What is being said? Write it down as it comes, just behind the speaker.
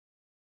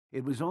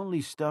It was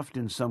only stuffed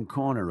in some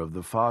corner of the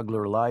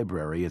Fogler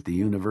Library at the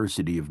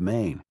University of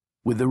Maine,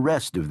 with the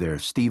rest of their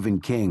Stephen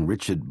King,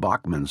 Richard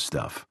Bachman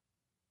stuff.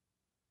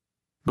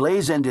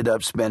 Blaze ended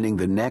up spending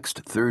the next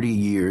 30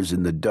 years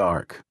in the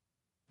dark.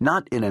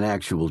 Not in an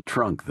actual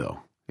trunk, though,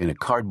 in a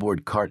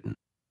cardboard carton.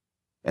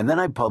 And then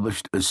I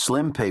published a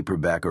slim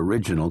paperback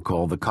original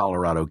called The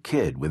Colorado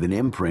Kid with an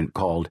imprint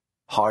called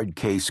Hard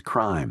Case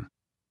Crime.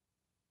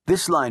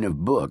 This line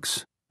of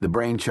books, the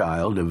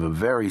brainchild of a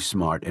very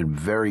smart and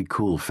very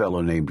cool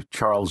fellow named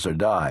Charles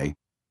Ardai,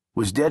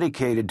 was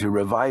dedicated to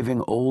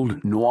reviving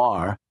old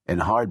noir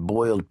and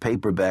hard-boiled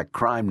paperback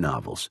crime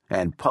novels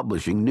and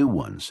publishing new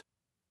ones.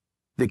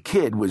 The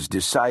Kid was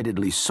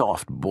decidedly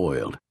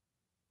soft-boiled,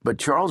 but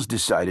Charles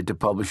decided to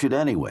publish it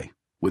anyway,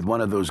 with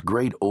one of those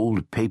great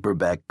old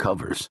paperback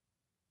covers.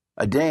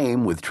 A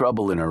dame with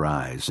trouble in her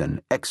eyes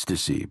and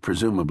ecstasy,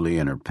 presumably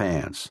in her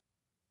pants.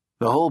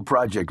 The whole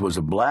project was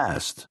a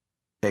blast,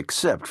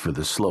 except for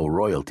the slow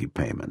royalty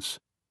payments.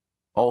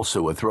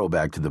 Also a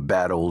throwback to the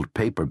bad old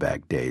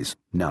paperback days,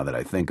 now that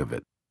I think of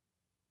it.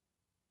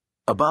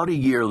 About a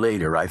year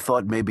later, I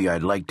thought maybe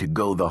I'd like to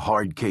go the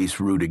hard case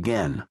route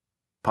again,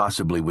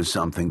 possibly with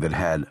something that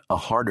had a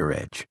harder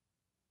edge.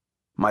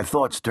 My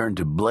thoughts turned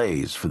to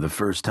Blaze for the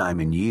first time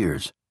in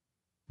years,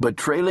 but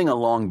trailing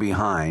along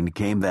behind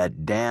came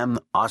that damn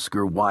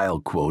Oscar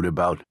Wilde quote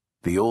about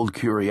the old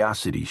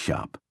curiosity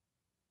shop.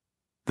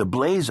 The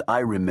Blaze I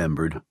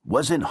remembered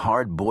wasn't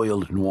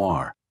hard-boiled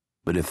noir,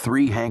 but a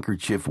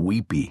three-handkerchief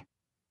weepy.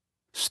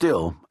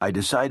 Still, I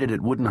decided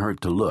it wouldn't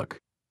hurt to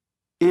look.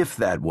 If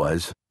that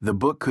was, the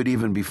book could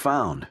even be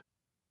found.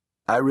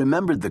 I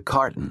remembered the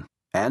carton,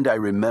 and I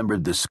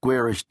remembered the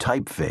squarish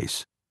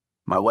typeface,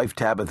 my wife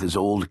Tabitha's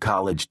old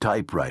college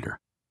typewriter,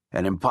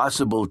 an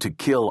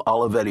impossible-to-kill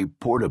Olivetti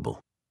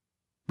portable.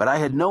 But I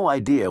had no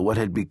idea what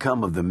had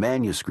become of the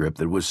manuscript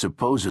that was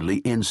supposedly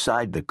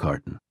inside the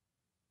carton.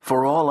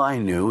 For all I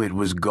knew, it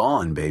was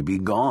gone, baby,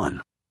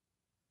 gone.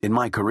 In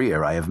my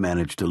career, I have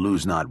managed to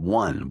lose not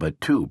one, but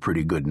two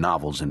pretty good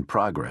novels in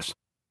progress.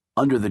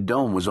 Under the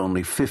Dome was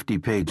only 50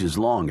 pages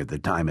long at the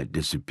time it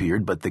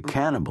disappeared, but The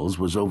Cannibals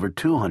was over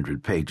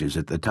 200 pages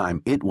at the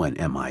time it went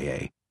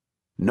MIA.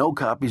 No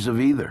copies of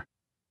either.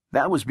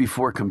 That was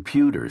before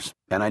computers,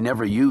 and I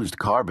never used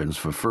carbons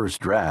for first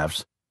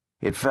drafts.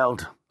 It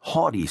felt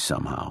haughty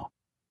somehow.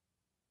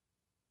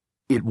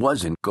 It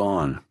wasn't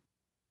gone.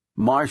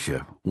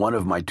 Marcia, one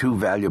of my two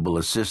valuable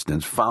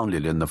assistants, found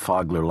it in the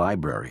Fogler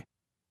Library.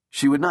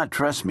 She would not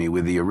trust me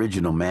with the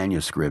original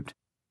manuscript.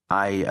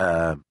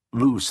 I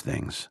lose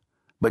things.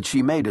 But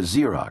she made a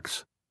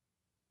Xerox.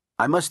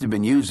 I must have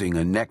been using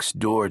a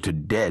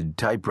next-door-to-dead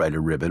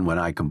typewriter ribbon when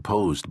I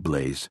composed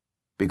Blaze,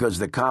 because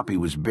the copy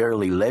was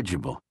barely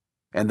legible,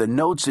 and the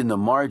notes in the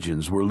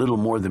margins were little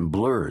more than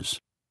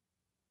blurs.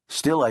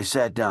 Still, I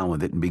sat down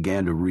with it and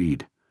began to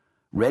read,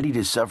 ready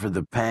to suffer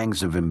the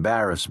pangs of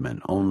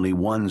embarrassment only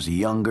one's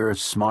younger,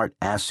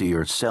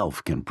 smart-assier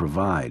self can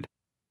provide.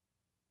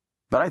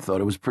 But I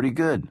thought it was pretty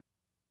good.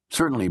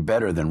 Certainly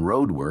better than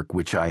Roadwork,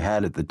 which I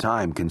had at the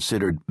time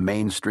considered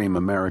mainstream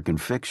American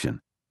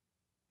fiction.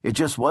 It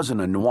just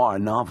wasn't a noir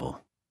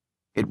novel.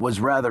 It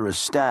was rather a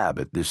stab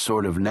at this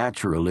sort of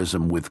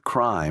naturalism with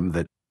crime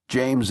that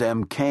James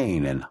M.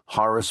 Cain and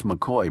Horace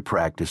McCoy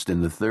practiced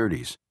in the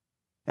 30s.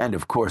 And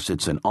of course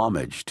it's an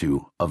homage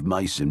to Of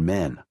Mice and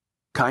Men.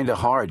 Kinda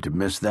hard to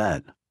miss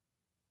that.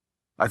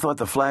 I thought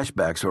the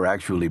flashbacks were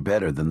actually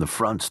better than the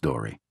front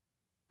story.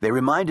 They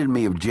reminded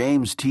me of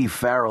James T.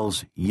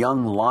 Farrell's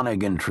Young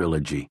Lonergan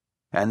trilogy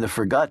and the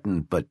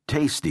forgotten but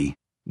tasty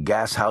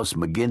Gashouse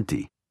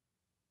McGinty.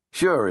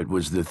 Sure, it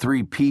was the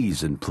 3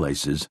 Ps in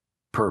places,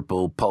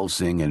 purple,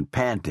 pulsing, and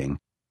panting,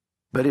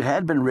 but it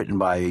had been written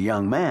by a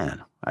young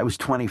man, I was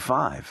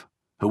 25,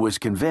 who was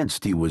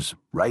convinced he was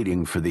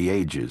writing for the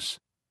ages.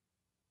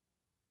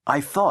 I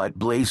thought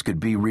Blaze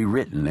could be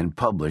rewritten and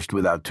published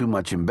without too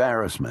much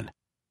embarrassment,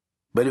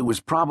 but it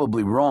was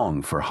probably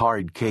wrong for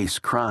hard case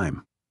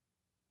crime.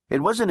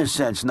 It was, in a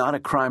sense, not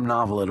a crime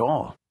novel at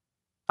all.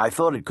 I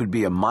thought it could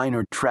be a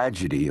minor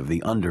tragedy of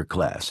the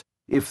underclass,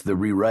 if the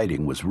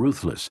rewriting was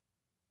ruthless.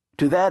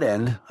 To that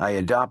end, I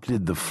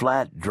adopted the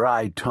flat,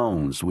 dry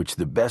tones which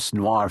the best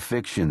noir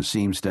fiction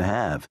seems to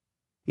have,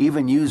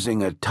 even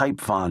using a type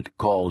font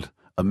called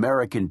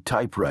American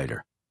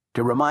Typewriter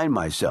to remind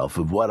myself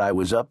of what I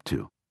was up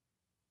to.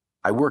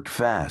 I worked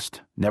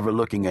fast, never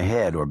looking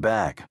ahead or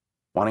back,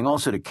 wanting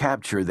also to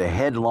capture the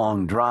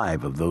headlong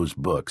drive of those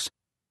books.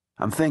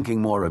 I'm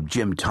thinking more of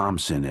Jim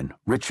Thompson and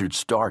Richard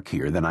Stark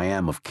here than I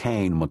am of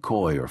Cain,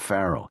 McCoy, or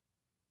Farrell.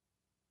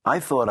 I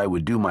thought I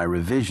would do my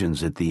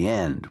revisions at the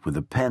end with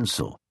a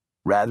pencil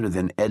rather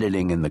than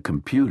editing in the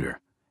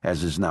computer,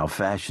 as is now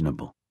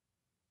fashionable.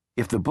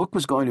 If the book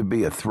was going to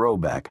be a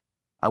throwback,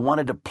 I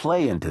wanted to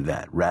play into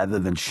that rather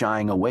than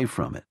shying away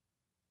from it.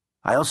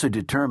 I also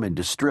determined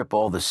to strip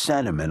all the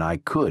sentiment I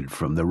could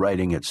from the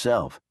writing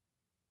itself.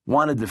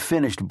 Wanted the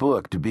finished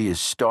book to be as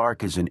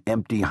stark as an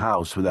empty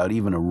house without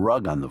even a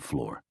rug on the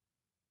floor.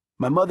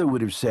 My mother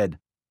would have said,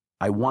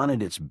 I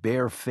wanted its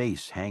bare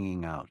face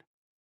hanging out.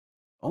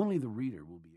 Only the reader will be